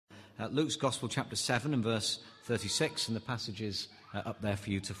Luke's Gospel, chapter 7 and verse 36, and the passage is up there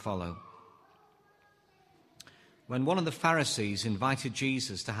for you to follow. When one of the Pharisees invited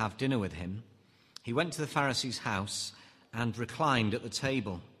Jesus to have dinner with him, he went to the Pharisee's house and reclined at the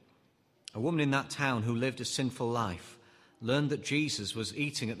table. A woman in that town who lived a sinful life learned that Jesus was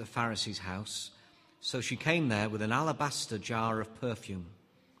eating at the Pharisee's house, so she came there with an alabaster jar of perfume.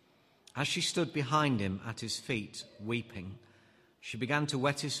 As she stood behind him at his feet, weeping, she began to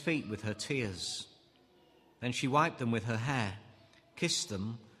wet his feet with her tears. Then she wiped them with her hair, kissed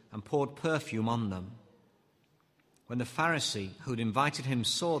them, and poured perfume on them. When the Pharisee who had invited him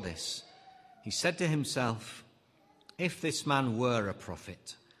saw this, he said to himself, "If this man were a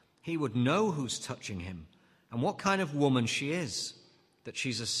prophet, he would know who's touching him and what kind of woman she is, that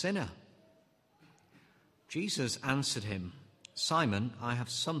she's a sinner." Jesus answered him, "Simon, I have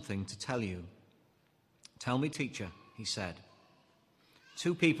something to tell you." "Tell me, teacher," he said.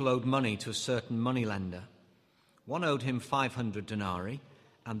 2 people owed money to a certain moneylender. One owed him 500 denarii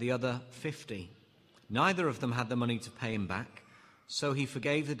and the other 50. Neither of them had the money to pay him back, so he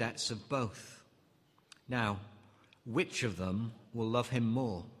forgave the debts of both. Now, which of them will love him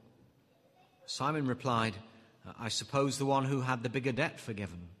more? Simon replied, "I suppose the one who had the bigger debt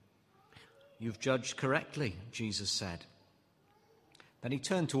forgiven." "You've judged correctly," Jesus said. Then he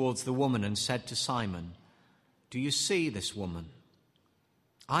turned towards the woman and said to Simon, "Do you see this woman?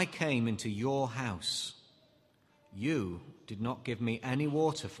 I came into your house. You did not give me any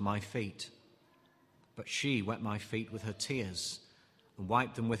water for my feet, but she wet my feet with her tears and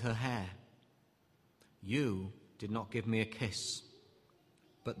wiped them with her hair. You did not give me a kiss,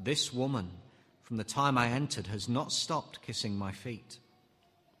 but this woman, from the time I entered, has not stopped kissing my feet.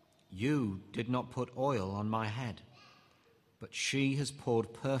 You did not put oil on my head, but she has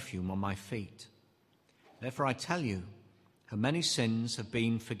poured perfume on my feet. Therefore I tell you, her many sins have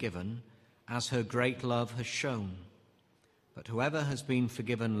been forgiven, as her great love has shown. But whoever has been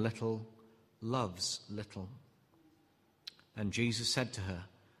forgiven little loves little." And Jesus said to her,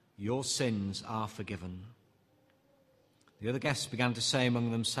 "Your sins are forgiven." The other guests began to say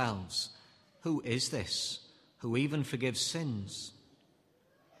among themselves, "Who is this who even forgives sins?"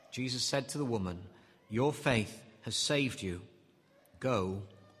 Jesus said to the woman, "Your faith has saved you. Go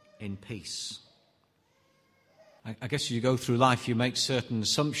in peace." I guess as you go through life, you make certain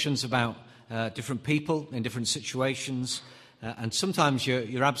assumptions about different people in different situations, and sometimes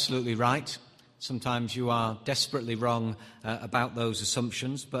you're absolutely right. Sometimes you are desperately wrong about those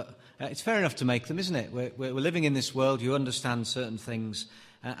assumptions, but it's fair enough to make them, isn't it? We're living in this world, you understand certain things,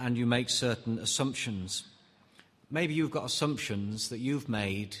 and you make certain assumptions. Maybe you've got assumptions that you've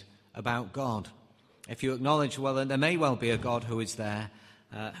made about God. If you acknowledge, well, there may well be a God who is there,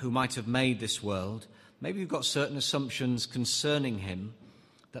 who might have made this world, maybe you've got certain assumptions concerning him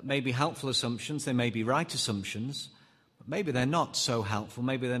that may be helpful assumptions, they may be right assumptions, but maybe they're not so helpful,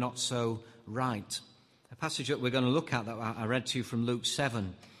 maybe they're not so right. A passage that we're going to look at that I read to you from Luke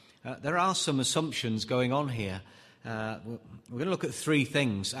 7, there are some assumptions going on here. We're going to look at 3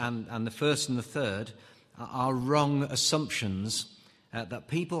 things, and the first and the third are wrong assumptions that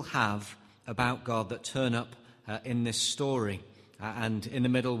people have about God that turn up in this story. And in the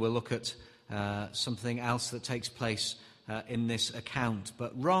middle we'll look at something else that takes place in this account.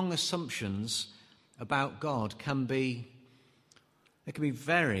 But wrong assumptions about God can be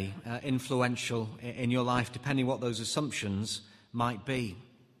very influential in your life, depending what those assumptions might be.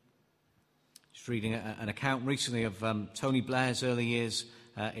 Just reading an account recently of Tony Blair's early years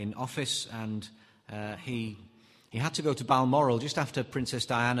in office, and he had to go to Balmoral just after Princess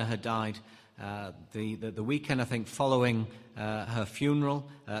Diana had died. The weekend, I think, following her funeral,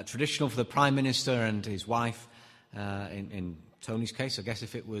 traditional for the Prime Minister and his wife, in Tony's case, I guess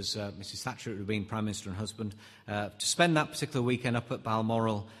if it was Mrs. Thatcher, it would have been Prime Minister and husband, to spend that particular weekend up at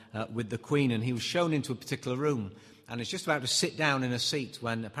Balmoral with the Queen, and he was shown into a particular room, and was just about to sit down in a seat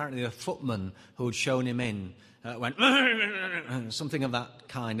when apparently a footman who had shown him in went something of that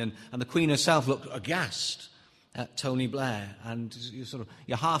kind, and the Queen herself looked aghast at Tony Blair, and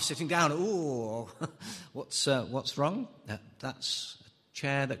you're half sitting down. "Ooh, what's wrong?" That's a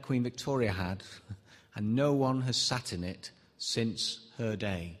chair that Queen Victoria had, and no one has sat in it since her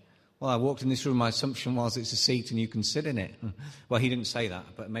day. Well, I walked in this room, my assumption was it's a seat and you can sit in it. Well, he didn't say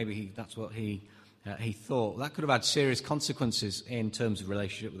that, but maybe that's what he thought. That could have had serious consequences in terms of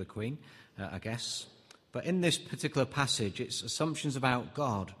relationship with the Queen, I guess. But in this particular passage, it's assumptions about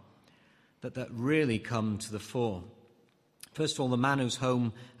God that really come to the fore. First of all, the man whose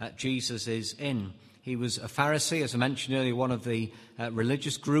home Jesus is in. He was a Pharisee, as I mentioned earlier, one of the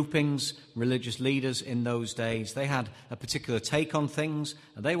religious groupings, religious leaders in those days. They had a particular take on things,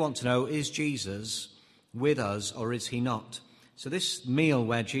 and they want to know, is Jesus with us or is he not? So this meal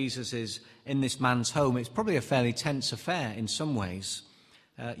where Jesus is in this man's home, it's probably a fairly tense affair in some ways.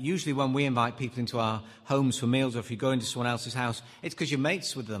 Usually when we invite people into our homes for meals, or if you go into someone else's house, it's because you're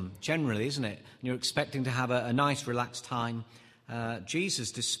mates with them, generally, isn't it? And you're expecting to have a nice, relaxed time.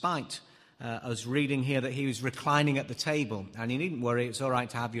 Jesus, despite us reading here that he was reclining at the table, and you needn't worry, it's all right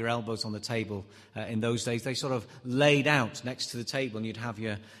to have your elbows on the table in those days. They sort of laid out next to the table and you'd have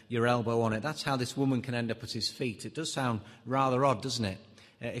your elbow on it. That's how this woman can end up at his feet. It does sound rather odd, doesn't it?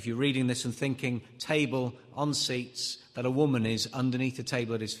 If you're reading this and thinking table on seats, that a woman is underneath the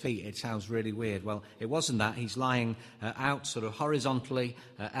table at his feet, it sounds really weird. Well, it wasn't that. He's lying out sort of horizontally,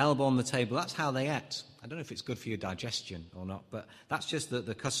 elbow on the table. That's how they ate. I don't know if it's good for your digestion or not, but that's just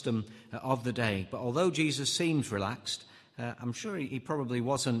the custom of the day. But although Jesus seems relaxed, I'm sure he probably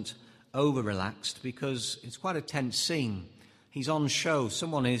wasn't over-relaxed, because it's quite a tense scene. He's on show.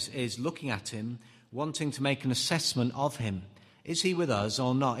 Someone is looking at him, wanting to make an assessment of him. Is he with us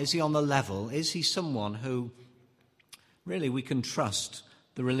or not? Is he on the level? Is he someone who really we can trust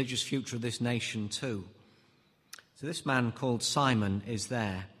the religious future of this nation to? So this man called Simon is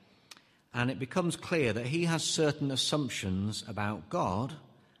there, and it becomes clear that he has certain assumptions about God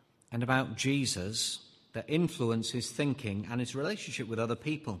and about Jesus that influence his thinking and his relationship with other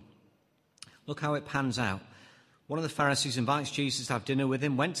people. Look how it pans out. One of the Pharisees invites Jesus to have dinner with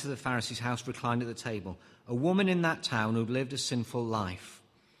him, went to the Pharisee's house, reclined at the table. A woman in that town who'd lived a sinful life,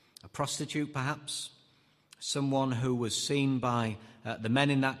 a prostitute perhaps, someone who was seen by the men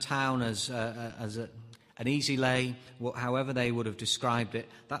in that town as an easy lay, however they would have described it.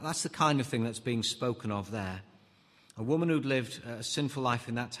 That's the kind of thing that's being spoken of there. A woman who'd lived a sinful life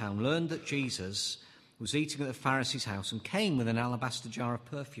in that town learned that Jesus was eating at the Pharisee's house and came with an alabaster jar of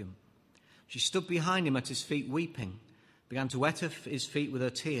perfume. She stood behind him at his feet weeping, began to wet his feet with her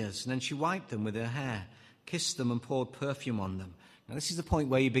tears, and then she wiped them with her hair, kissed them and poured perfume on them. Now this is the point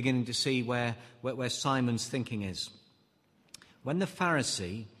where you're beginning to see where Simon's thinking is. When the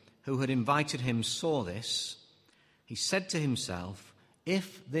Pharisee who had invited him saw this, he said to himself,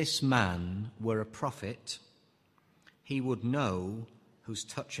 if this man were a prophet, he would know who's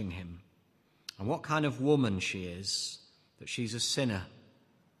touching him and what kind of woman she is, that she's a sinner.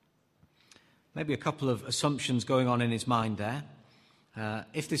 Maybe a couple of assumptions going on in his mind there.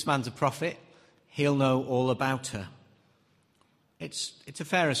 If this man's a prophet, he'll know all about her. It's a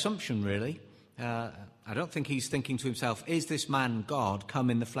fair assumption, really. I don't think he's thinking to himself, is this man God come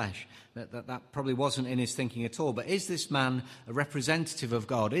in the flesh? That probably wasn't in his thinking at all. But is this man a representative of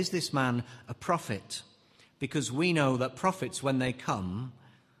God? Is this man a prophet? Because we know that prophets, when they come,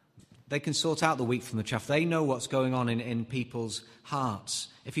 they can sort out the wheat from the chaff. They know what's going on in people's hearts.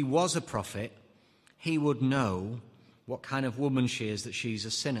 If he was a prophet, he would know what kind of woman she is, that she's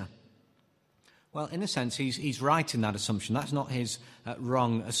a sinner. Well, in a sense, he's right in that assumption. That's not his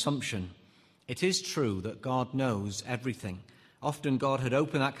wrong assumption. It is true that God knows everything. Often God had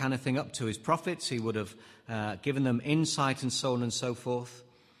opened that kind of thing up to his prophets. He would have given them insight and so on and so forth.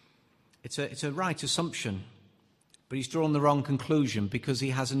 It's a right assumption, but he's drawn the wrong conclusion because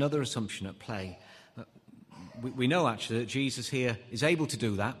he has another assumption at play. We know actually that Jesus here is able to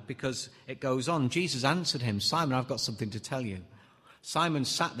do that because it goes on. Jesus answered him, Simon, I've got something to tell you. Simon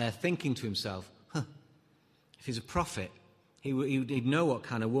sat there thinking to himself, if he's a prophet, he'd know what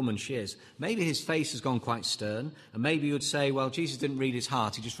kind of woman she is. Maybe his face has gone quite stern, and maybe he would say, well, Jesus didn't read his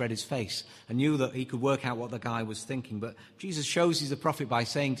heart, he just read his face, and knew that he could work out what the guy was thinking. But Jesus shows he's a prophet by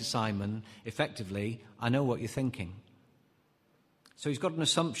saying to Simon, effectively, I know what you're thinking. So he's got an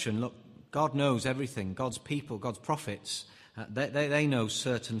assumption. Look, God knows everything. God's people, God's prophets, they know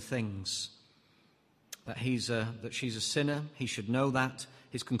certain things. That she's a sinner, he should know that.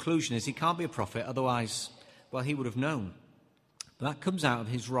 His conclusion is he can't be a prophet, otherwise, well, he would have known. But that comes out of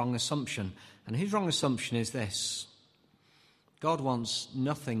his wrong assumption. And his wrong assumption is this: God wants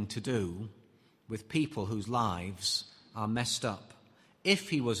nothing to do with people whose lives are messed up. If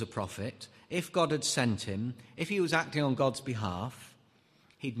he was a prophet, if God had sent him, if he was acting on God's behalf,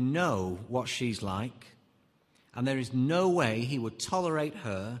 he'd know what she's like, and there is no way he would tolerate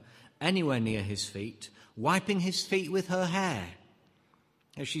her anywhere near his feet, wiping his feet with her hair.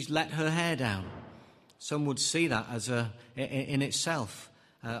 If she's let her hair down, some would see that as in itself,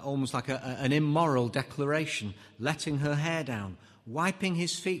 almost like an immoral declaration, letting her hair down, wiping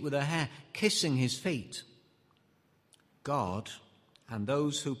his feet with her hair, kissing his feet. God and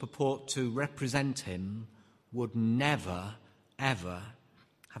those who purport to represent him would never, ever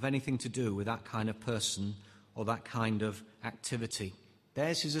have anything to do with that kind of person or that kind of activity.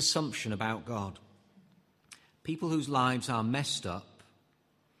 There's his assumption about God. People whose lives are messed up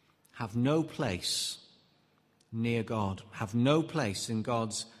have no place near God, have no place in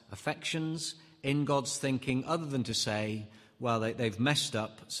God's affections, in God's thinking, other than to say, well, they've messed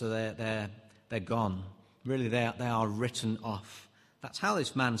up, so they're gone. Really, they are written off. That's how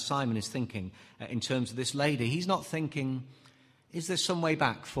this man Simon is thinking in terms of this lady. He's not thinking, is there some way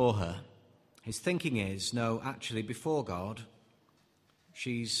back for her? His thinking is, no, actually, before God,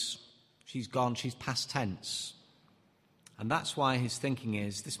 she's gone, she's past tense. And that's why his thinking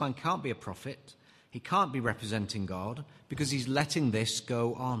is, this man can't be a prophet. He can't be representing God because he's letting this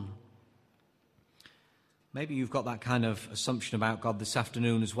go on. Maybe you've got that kind of assumption about God this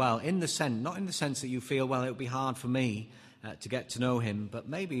afternoon as well, not in the sense that you feel, well, it would be hard for me to get to know him, but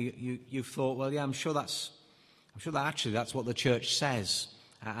maybe you've thought, well, yeah, I'm sure that actually that's what the church says,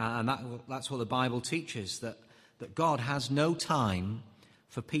 and that's what the Bible teaches, that God has no time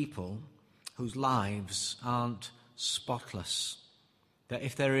for people whose lives aren't spotless. That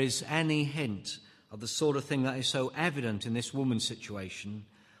if there is any hint of the sort of thing that is so evident in this woman's situation,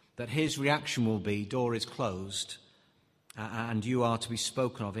 that his reaction will be, door is closed, and you are to be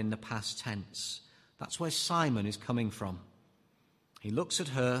spoken of in the past tense. That's where Simon is coming from. He looks at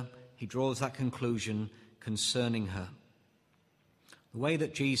her, he draws that conclusion concerning her. The way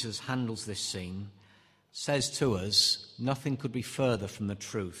that Jesus handles this scene says to us, nothing could be further from the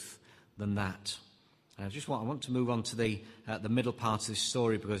truth than that. And I want to move on to the middle part of this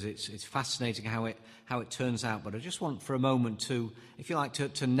story because it's fascinating how it turns out. But I just want for a moment to, if you like,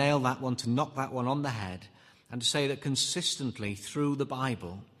 to nail that one, to knock that one on the head, and to say that consistently through the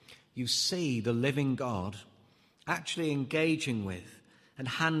Bible, you see the living God actually engaging with and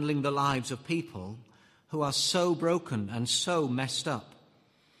handling the lives of people who are so broken and so messed up.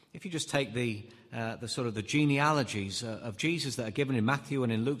 If you just take the sort of the genealogies of Jesus that are given in Matthew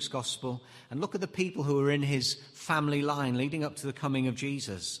and in Luke's Gospel, and look at the people who are in his family line leading up to the coming of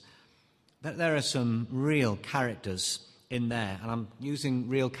Jesus, there are some real characters in there. And I'm using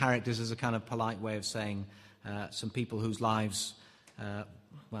real characters as a kind of polite way of saying some people whose lives,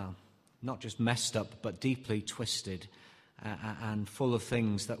 not just messed up, but deeply twisted and full of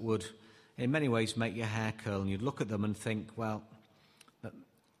things that would, in many ways, make your hair curl. And you'd look at them and think, well,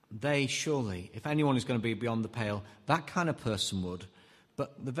 they surely, if anyone is going to be beyond the pale, that kind of person would.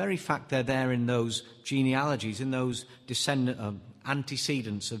 But the very fact they're there in those genealogies, in those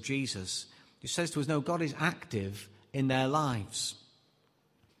antecedents of Jesus, it says to us, no, God is active in their lives.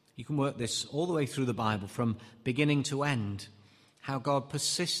 You can work this all the way through the Bible from beginning to end, how God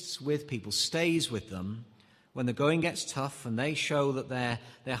persists with people, stays with them when the going gets tough and they show that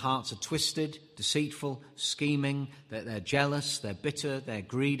their hearts are twisted, deceitful, scheming, that they're jealous, they're bitter, they're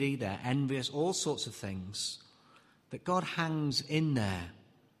greedy, they're envious, all sorts of things, that God hangs in there.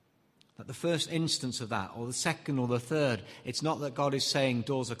 At the first instance of that, or the second or the third, it's not that God is saying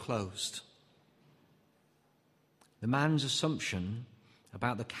doors are closed. The man's assumption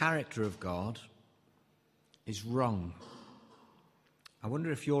about the character of God is wrong. I wonder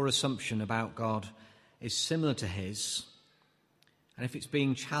if your assumption about God is similar to his, and if it's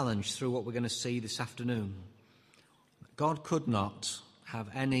being challenged through what we're going to see this afternoon. God could not have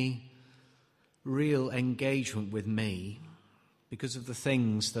any real engagement with me because of the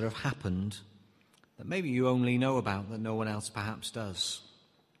things that have happened that maybe you only know about, that no one else perhaps does.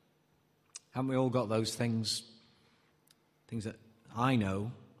 Haven't we all got those things that I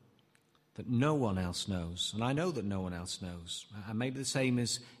know that no one else knows, and I know that no one else knows, and maybe the same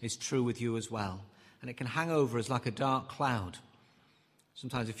is true with you as well. And it can hang over us like a dark cloud.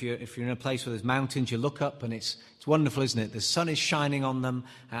 Sometimes if you're in a place where there's mountains, you look up and it's wonderful, isn't it? The sun is shining on them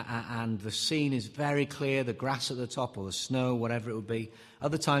and the scene is very clear, the grass at the top or the snow, whatever it would be.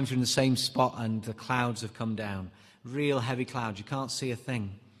 Other times you're in the same spot and the clouds have come down. Real heavy clouds, you can't see a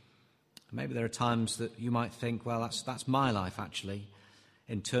thing. Maybe there are times that you might think, well, that's my life actually.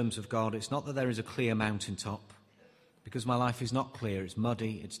 In terms of God, it's not that there is a clear mountaintop, because my life is not clear, it's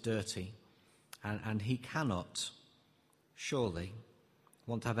muddy, it's dirty. And he cannot, surely,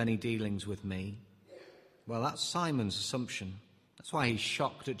 want to have any dealings with me. Well, that's Simon's assumption. That's why he's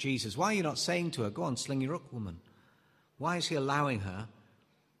shocked at Jesus. Why are you not saying to her, go on, sling your hook, woman? Why is he allowing her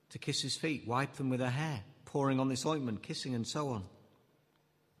to kiss his feet, wipe them with her hair, pouring on this ointment, kissing and so on?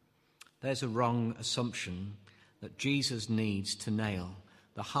 There's a wrong assumption that Jesus needs to nail.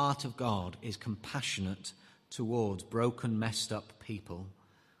 The heart of God is compassionate towards broken, messed up people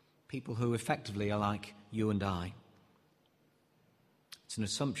who effectively are like you and I. It's an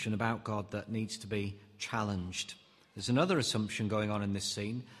assumption about God that needs to be challenged There's another assumption going on in this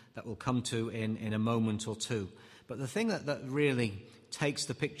scene that we'll come to in a moment or two. But the thing that really takes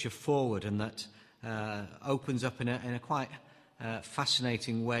the picture forward and that opens up in a quite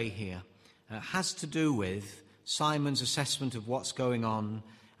fascinating way here has to do with Simon's assessment of what's going on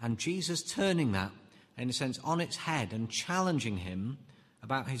and Jesus turning that, in a sense, on its head and challenging him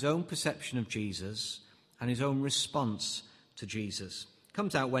about his own perception of Jesus and his own response to Jesus. It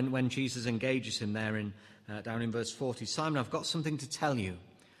comes out when Jesus engages him there down in verse 40. Simon, I've got something to tell you.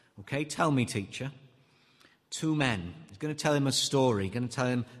 Okay, tell me, teacher. Two men. He's going to tell him a story, going to tell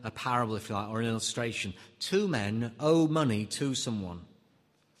him a parable, if you like, or an illustration. Two men owe money to someone.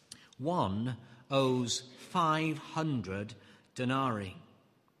 One owes 500 denarii.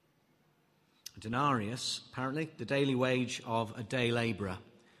 A denarius, apparently, the daily wage of a day labourer.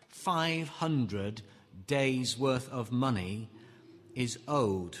 500 days' worth of money is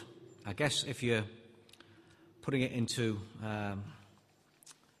owed. I guess if you're putting it into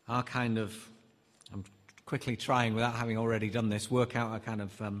our kind of, I'm quickly trying, without having already done this, work out a kind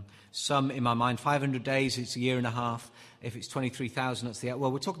of sum in my mind. 500 days, it's a year and a half. If it's 23,000, that's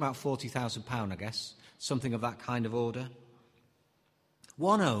well, we're talking about £40,000, I guess. Something of that kind of order.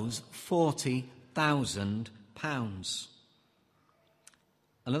 One owes £40,000.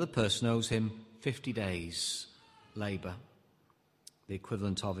 Another person owes him 50 days' labour, the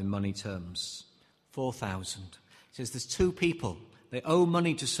equivalent of, in money terms, 4,000. He says there's two people. They owe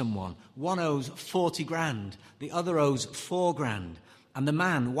money to someone. One owes 40 grand. The other owes 4 grand. And the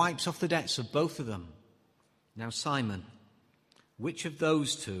man wipes off the debts of both of them. Now, Simon, which of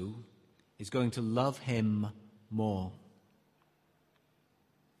those two is going to love him more?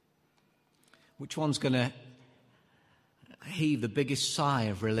 Which one's going to heave the biggest sigh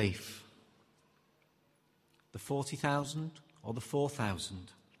of relief? The 40,000 or the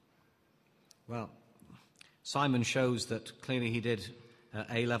 4,000? Well, Simon shows that clearly he did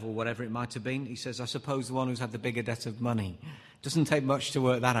A-level, whatever it might have been. He says, I suppose the one who's had the bigger debt of money. Doesn't take much to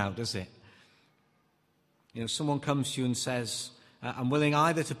work that out, does it? You know, someone comes to you and says, I'm willing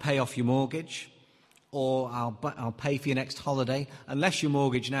either to pay off your mortgage or I'll pay for your next holiday. Unless your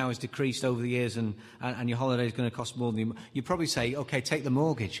mortgage now has decreased over the years and your holiday is going to cost more than you probably say, okay, take the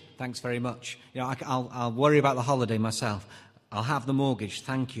mortgage. Thanks very much. You know, I'll worry about the holiday myself. I'll have the mortgage,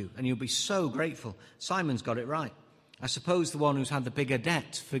 thank you. And you'll be so grateful. Simon's got it right. I suppose the one who's had the bigger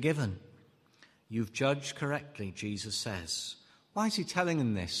debt forgiven. You've judged correctly, Jesus says. Why is he telling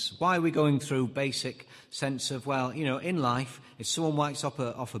them this? Why are we going through basic sense of, well, you know, in life, if someone wipes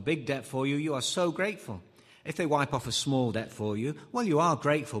off a big debt for you, you are so grateful. If they wipe off a small debt for you, well, you are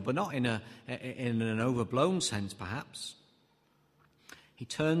grateful, but not in an overblown sense, perhaps. He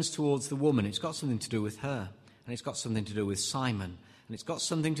turns towards the woman. It's got something to do with her. And it's got something to do with Simon. And it's got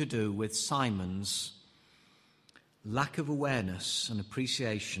something to do with Simon's lack of awareness and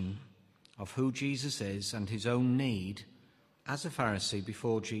appreciation of who Jesus is and his own need as a Pharisee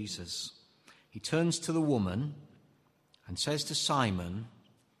before Jesus. He turns to the woman and says to Simon,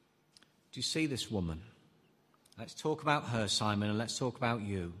 do you see this woman? Let's talk about her, Simon, and let's talk about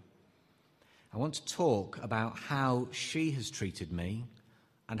you. I want to talk about how she has treated me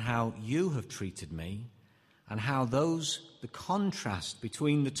and how you have treated me, and how the contrast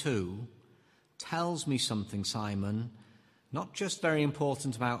between the two tells me something, Simon, not just very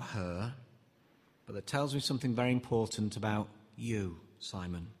important about her, but that tells me something very important about you,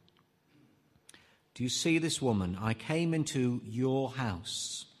 Simon. Do you see this woman? I came into your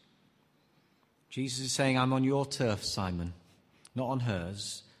house. Jesus is saying, I'm on your turf, Simon, not on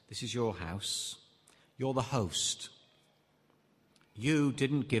hers. This is your house. You're the host. You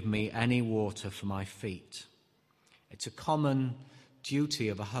didn't give me any water for my feet. It's a common duty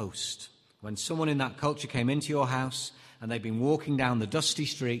of a host. When someone in that culture came into your house and they'd been walking down the dusty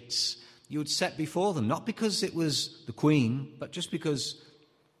streets, you would set before them, not because it was the Queen, but just because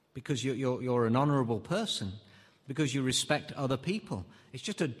you're an honourable person, because you respect other people. It's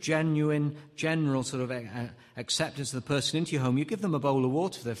just a genuine, general sort of acceptance of the person into your home. You give them a bowl of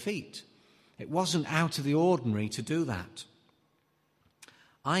water for their feet. It wasn't out of the ordinary to do that.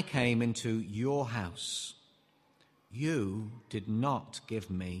 I came into your house. You did not give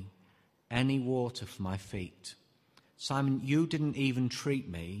me any water for my feet. Simon, you didn't even treat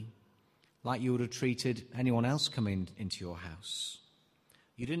me like you would have treated anyone else coming into your house.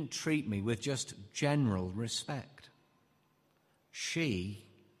 You didn't treat me with just general respect. She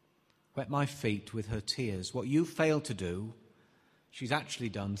wet my feet with her tears. What you failed to do, she's actually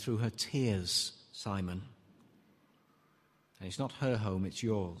done through her tears, Simon. And it's not her home, it's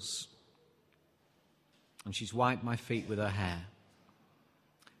yours. And she's wiped my feet with her hair.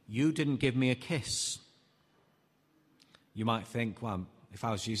 You didn't give me a kiss. You might think, well, if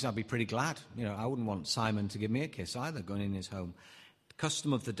I was Jesus, I'd be pretty glad. I wouldn't want Simon to give me a kiss either, going in his home. The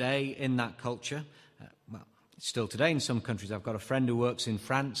custom of the day in that culture, still today in some countries. I've got a friend who works in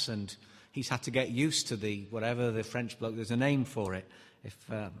France, and he's had to get used to whatever the French bloke, there's a name for it.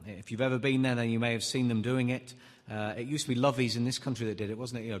 If you've ever been there, then you may have seen them doing it. It used to be lovies in this country that did it,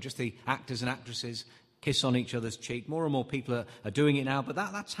 wasn't it? Just the actors and actresses kiss on each other's cheek. More and more people are doing it now, but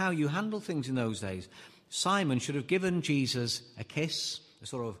that's how you handle things in those days. Simon should have given Jesus a kiss, a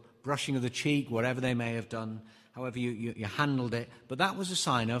sort of brushing of the cheek, whatever they may have done, however you handled it. But that was a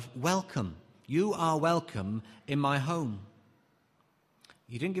sign of welcome. You are welcome in my home.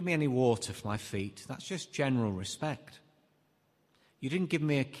 You didn't give me any water for my feet. That's just general respect. You didn't give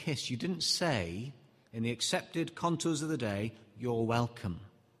me a kiss. You didn't say, in the accepted contours of the day, you're welcome.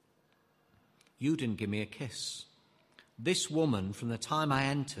 You didn't give me a kiss. This woman, from the time I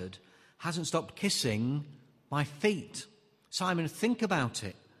entered, hasn't stopped kissing my feet. Simon, think about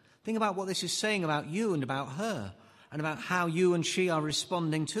it. Think about what this is saying about you and about her, and about how you and she are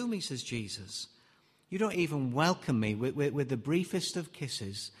responding to me, says Jesus. You don't even welcome me with the briefest of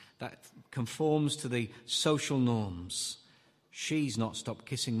kisses that conforms to the social norms. She's not stopped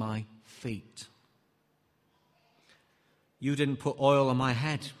kissing my feet. You didn't put oil on my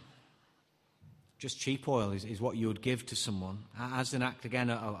head. Just cheap oil is what you would give to someone as an act, again,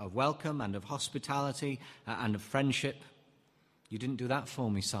 of welcome and of hospitality and of friendship. You didn't do that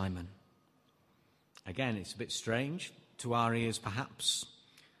for me, Simon. Again, it's a bit strange to our ears, perhaps.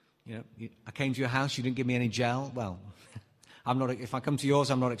 I came to your house, you didn't give me any gel. Well, if I come to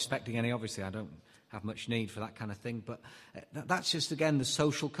yours, I'm not expecting any. Obviously, I don't have much need for that kind of thing. But that's just, again, the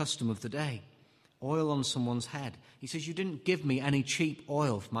social custom of the day. Oil on someone's head. He says, you didn't give me any cheap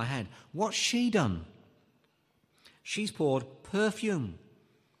oil for my head. What's she done? She's poured perfume,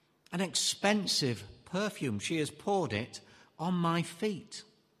 an expensive perfume. She has poured it on my feet.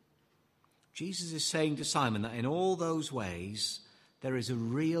 Jesus is saying to Simon that in all those ways, there is a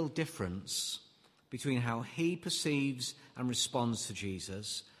real difference between how he perceives and responds to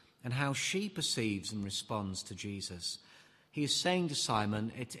Jesus and how she perceives and responds to Jesus. He is saying to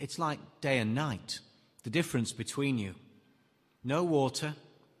Simon, it's like day and night, the difference between you. No water,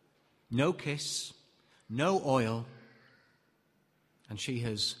 no kiss, no oil, and she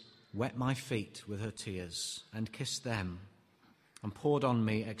has wet my feet with her tears and kissed them and poured on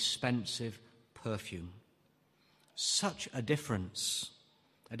me expensive perfume. Such a difference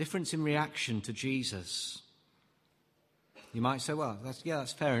in reaction to Jesus. You might say, well,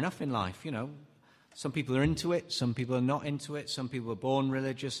 that's fair enough in life, Some people are into it, some people are not into it, some people are born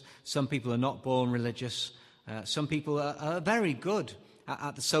religious, some people are not born religious. Some people are very good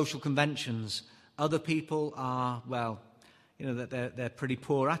at the social conventions. Other people are, they're pretty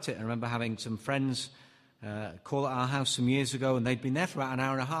poor at it. I remember having some friends call at our house some years ago, and they'd been there for about an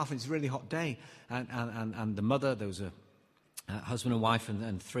hour and a half. It's a really hot day. And the mother, there was a husband and wife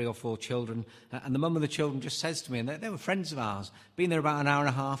and 3 or 4 children. And the mum of the children just says to me, and they were friends of ours, been there about an hour and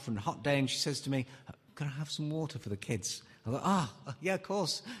a half and a hot day, and she says to me, can I have some water for the kids? I thought, yeah, of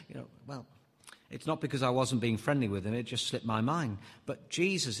course. It's not because I wasn't being friendly with him, it just slipped my mind. But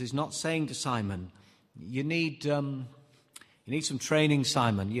Jesus is not saying to Simon, you need some training,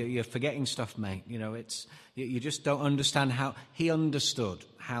 Simon. You're forgetting stuff, mate. You just don't understand how he understood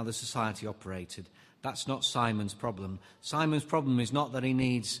how the society operated. That's not Simon's problem. Simon's problem is not that he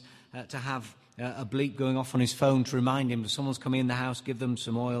needs to have a bleep going off on his phone to remind him that someone's coming in the house, give them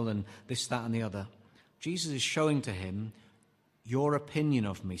some oil and this, that and the other. Jesus is showing to him, your opinion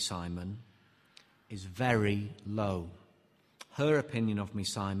of me, Simon, is very low. Her opinion of me,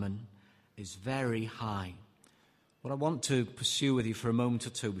 Simon, is very high. What I want to pursue with you for a moment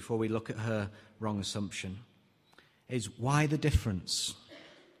or two before we look at her wrong assumption is why the difference?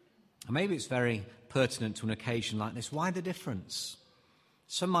 And maybe it's very pertinent to an occasion like this. Why the difference?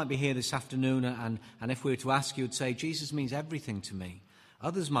 Some might be here this afternoon and if we were to ask you, would say, Jesus means everything to me.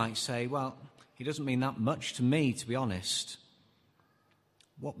 Others might say, well, he doesn't mean that much to me, to be honest.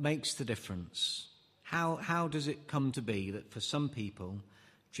 What makes the difference? How does it come to be that for some people,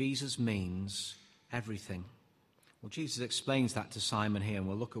 Jesus means everything? Well, Jesus explains that to Simon here, and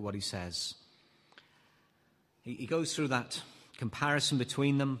we'll look at what he says. He goes through that comparison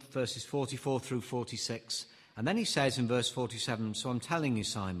between them, verses 44 through 46. And then he says in verse 47, so I'm telling you,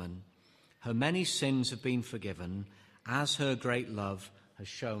 Simon, her many sins have been forgiven, as her great love has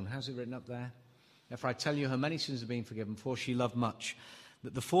shown. How's it written up there? Therefore I tell you, her many sins have been forgiven, for she loved much.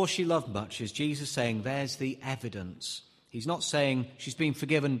 That the for she loved much is Jesus saying there's the evidence. He's not saying she's been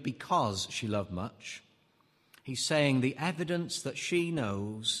forgiven because she loved much. He's saying the evidence that she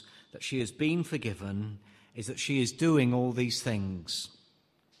knows that she has been forgiven is that she is doing all these things.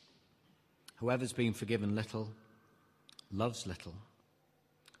 Whoever's been forgiven little loves little.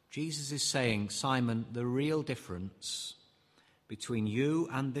 Jesus is saying, Simon, the real difference between you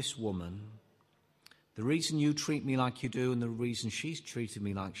and this woman, the reason you treat me like you do and the reason she's treated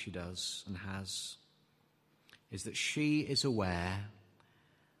me like she does and has, is that she is aware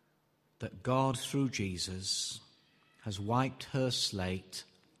that God, through Jesus, has wiped her slate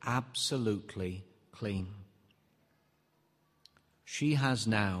absolutely clean. She has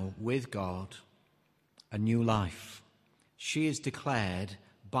now, with God, a new life. She is declared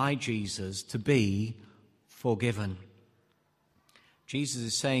by Jesus to be forgiven. Jesus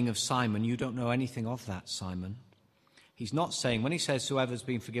is saying of Simon, you don't know anything of that, Simon. He's not saying, when he says whoever's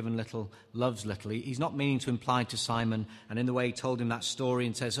been forgiven little loves little, he's not meaning to imply to Simon, and in the way he told him that story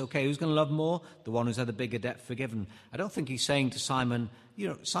and says, okay, who's going to love more? The one who's had a bigger debt forgiven. I don't think he's saying to Simon,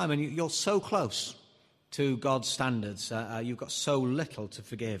 Simon, you're so close to God's standards. You've got so little to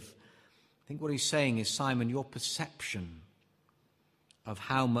forgive. I think what he's saying is, Simon, your perception of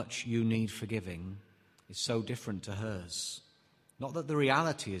how much you need forgiving is so different to hers. Not that the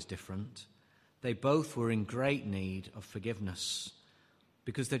reality is different. They both were in great need of forgiveness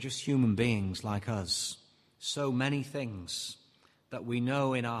because they're just human beings like us. So many things that we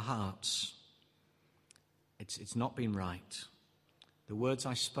know in our hearts, it's not been right. The words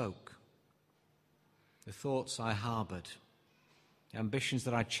I spoke, the thoughts I harbored, the ambitions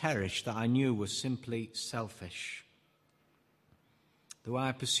that I cherished that I knew were simply selfish. The way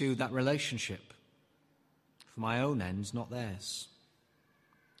I pursued that relationship for my own ends, not theirs.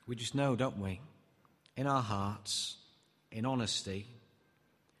 We just know, don't we? In our hearts, in honesty,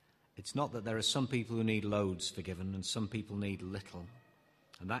 it's not that there are some people who need loads forgiven and some people need little.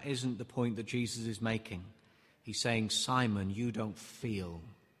 And that isn't the point that Jesus is making. He's saying, Simon, you don't feel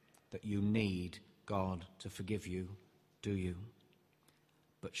that you need God to forgive you, do you?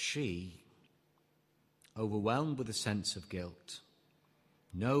 But she, overwhelmed with a sense of guilt,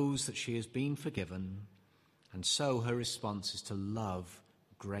 knows that she has been forgiven, and so her response is to love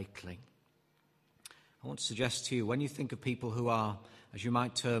greatly. I want to suggest to you, when you think of people who are, as you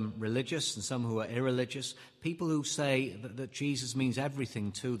might term, religious and some who are irreligious, people who say that Jesus means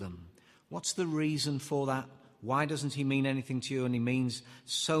everything to them, what's the reason for that? Why doesn't he mean anything to you and he means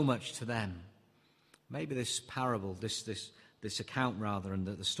so much to them? Maybe this parable, this account rather, and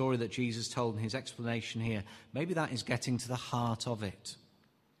the story that Jesus told in his explanation here, maybe that is getting to the heart of it.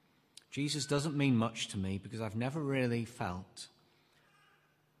 Jesus doesn't mean much to me because I've never really felt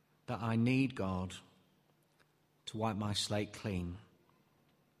that I need God to wipe my slate clean.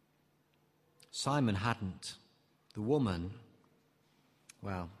 Simon hadn't. The woman,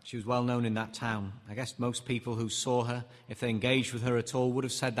 well, she was well known in that town. I guess most people who saw her, if they engaged with her at all, would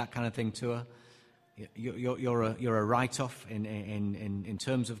have said that kind of thing to her. You're a write-off in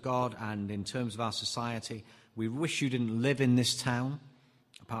terms of God and in terms of our society. We wish you didn't live in this town,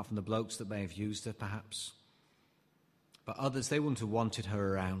 apart from the blokes that may have used her, perhaps. But others, they wouldn't have wanted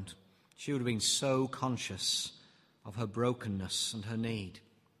her around. She would have been so conscious of her brokenness and her need.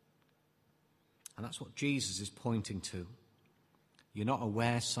 And that's what Jesus is pointing to. You're not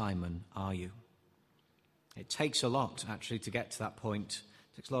aware, Simon, are you? It takes a lot, actually, to get to that point.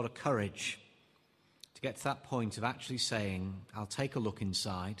 It takes a lot of courage to get to that point of actually saying, I'll take a look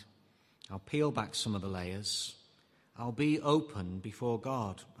inside. I'll peel back some of the layers. I'll be open before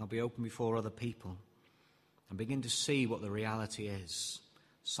God. I'll be open before other people and begin to see what the reality is.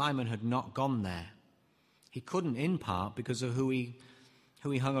 Simon had not gone there. He couldn't, in part, because of who he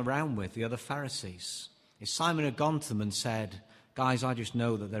hung around with, the other Pharisees. If Simon had gone to them and said, guys, I just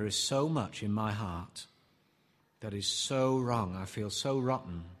know that there is so much in my heart that is so wrong, I feel so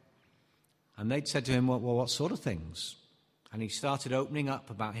rotten. And they'd said to him, well, what sort of things? And he started opening up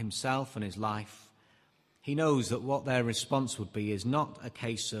about himself and his life. He knows that what their response would be is not a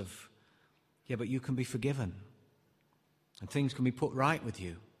case of, yeah, but you can be forgiven and things can be put right with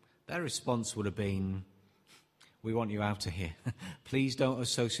you. Their response would have been, we want you out of here. Please don't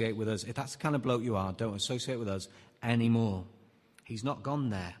associate with us. If that's the kind of bloke you are, don't associate with us anymore. He's not gone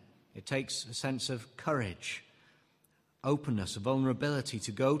there. It takes a sense of courage, openness, a vulnerability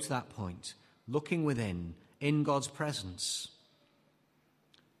to go to that point, looking within, in God's presence.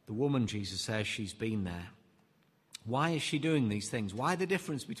 The woman, Jesus says, she's been there. Why is she doing these things? Why the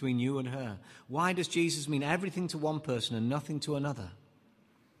difference between you and her? Why does Jesus mean everything to one person and nothing to another?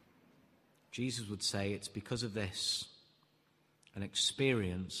 Jesus would say it's because of this, an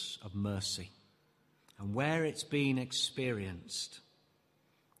experience of mercy. And where it's been experienced,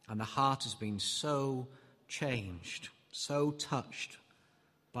 and the heart has been so changed, so touched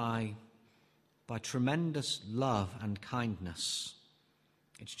by by tremendous love and kindness.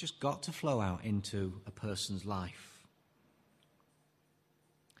 It's just got to flow out into a person's life.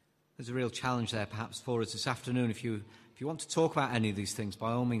 There's a real challenge there perhaps for us this afternoon. If you want to talk about any of these things,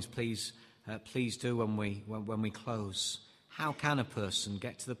 by all means, please do when we close. How can a person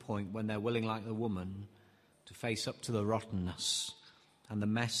get to the point when they're willing, like the woman, to face up to the rottenness and the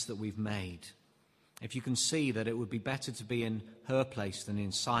mess that we've made? If you can see that it would be better to be in her place than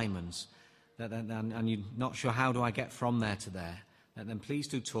in Simon's, and you're not sure how do I get from there to there, then please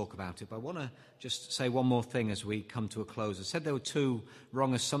do talk about it. But I want to just say one more thing as we come to a close. I said there were two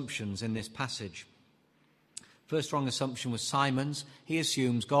wrong assumptions in this passage. First wrong assumption was Simon's. He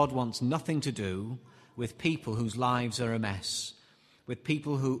assumes God wants nothing to do with people whose lives are a mess, with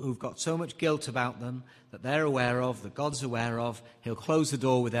people who've got so much guilt about them that they're aware of, that God's aware of. He'll close the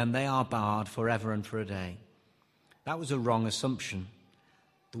door with them. They are barred forever and for a day. That was a wrong assumption.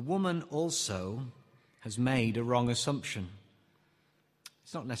 The woman also has made a wrong assumption.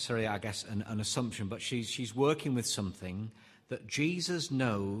 It's not necessarily, I guess, an assumption, but she's working with something that Jesus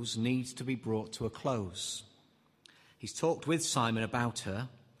knows needs to be brought to a close. He's talked with Simon about her,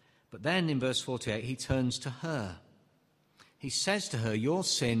 but then in verse 48, he turns to her. He says to her, your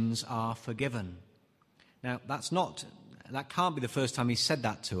sins are forgiven. Now, that can't be the first time he said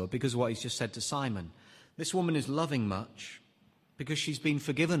that to her because of what he's just said to Simon. This woman is loving much because she's been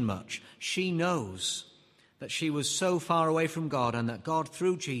forgiven much. She knows that she was so far away from God and that God,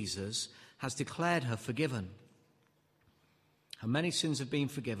 through Jesus, has declared her forgiven. Her many sins have been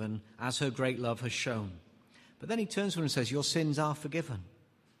forgiven as her great love has shown. But then he turns to her and says, your sins are forgiven.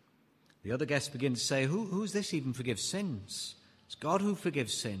 The other guests begin to say, who's this even forgives sins? It's God who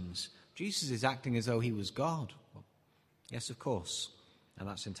forgives sins. Jesus is acting as though he was God. Well, yes, of course, and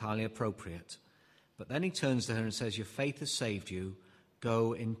that's entirely appropriate. But then he turns to her and says, your faith has saved you.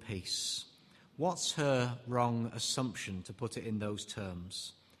 Go in peace. What's her wrong assumption, to put it in those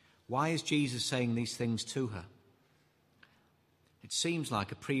terms? Why is Jesus saying these things to her? It seems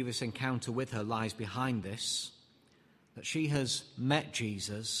like a previous encounter with her lies behind this, that she has met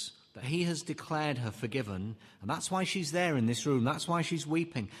Jesus, that he has declared her forgiven, and that's why she's there in this room. That's why she's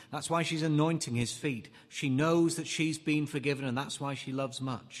weeping. That's why she's anointing his feet. She knows that she's been forgiven, and that's why she loves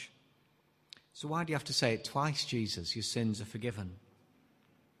much. So why do you have to say it twice, Jesus? Your sins are forgiven.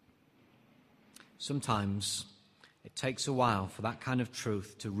 Sometimes it takes a while for that kind of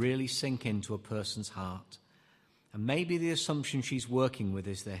truth to really sink into a person's heart. And maybe the assumption she's working with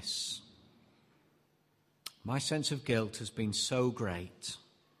is this: my sense of guilt has been so great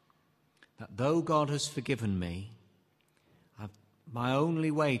that though God has forgiven me, my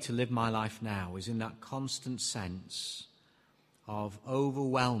only way to live my life now is in that constant sense of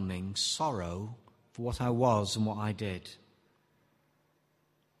overwhelming sorrow for what I was and what I did.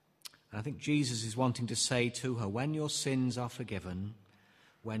 And I think Jesus is wanting to say to her, when your sins are forgiven,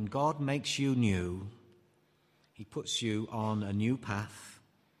 when God makes you new, he puts you on a new path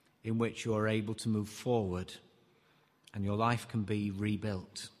in which you are able to move forward and your life can be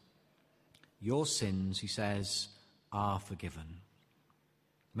rebuilt. Your sins, he says, are forgiven.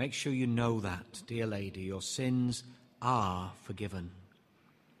 Make sure you know that, dear lady, your sins are forgiven.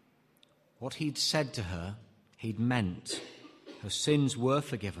 What he'd said to her, he'd meant. Her sins were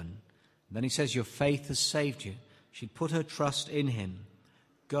forgiven. And then he says, your faith has saved you. She'd put her trust in him.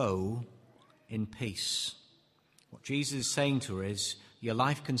 Go in peace. What Jesus is saying to her is, your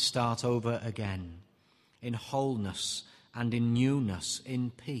life can start over again, in wholeness and in newness,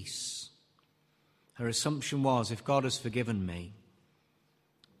 in peace. Her assumption was, if God has forgiven me,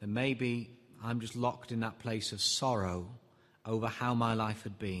 then maybe I'm just locked in that place of sorrow over how my life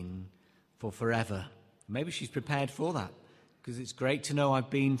had been for forever. Maybe she's prepared for that, because it's great to know I've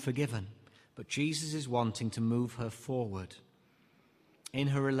been forgiven. But Jesus is wanting to move her forward in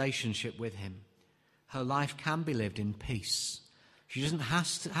her relationship with him. Her life can be lived in peace. She doesn't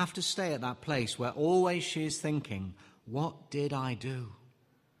have to stay at that place where always she is thinking, what did I do?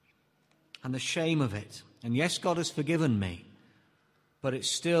 And the shame of it. And yes, God has forgiven me, but it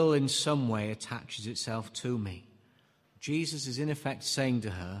still in some way attaches itself to me. Jesus is in effect saying to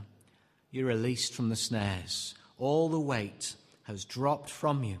her, you're released from the snares. All the weight has dropped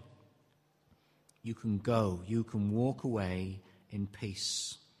from you. You can go, you can walk away in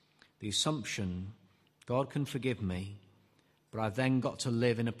peace. The assumption, God can forgive me, but I've then got to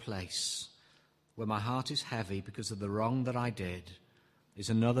live in a place where my heart is heavy because of the wrong that I did, is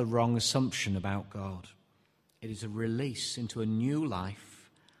another wrong assumption about God. It is a release into a new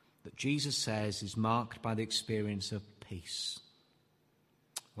life that Jesus says is marked by the experience of peace.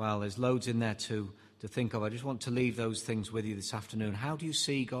 Well, there's loads in there to think of. I just want to leave those things with you this afternoon. How do you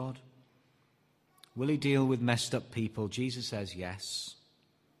see God? Will he deal with messed up people? Jesus says yes.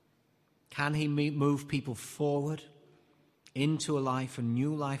 Can he move people forward into a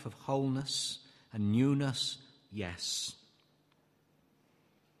new life of wholeness and newness? Yes.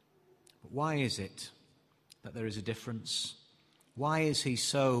 But why is it that there is a difference? Why is he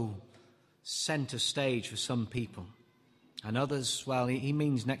so center stage for some people? And others, well, he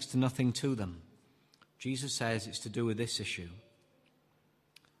means next to nothing to them. Jesus says it's to do with this issue.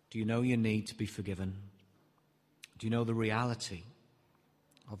 Do you know you need to be forgiven? Do you know the reality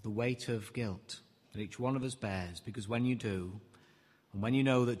of the weight of guilt that each one of us bears? Because when you do, and when you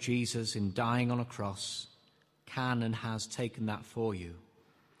know that Jesus, in dying on a cross, can and has taken that for you,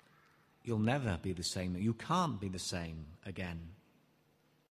 you'll never be the same. You can't be the same again.